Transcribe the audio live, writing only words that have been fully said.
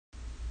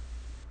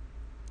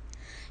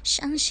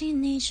相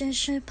信你只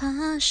是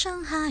怕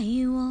伤害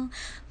我，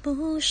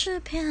不是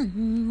骗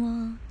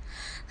我。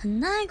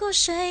很爱过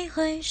谁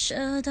会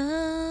舍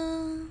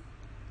得？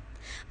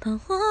怕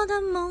我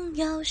的梦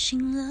要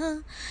醒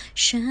了，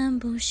宣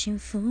布幸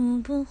福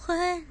不会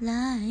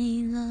来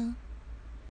了。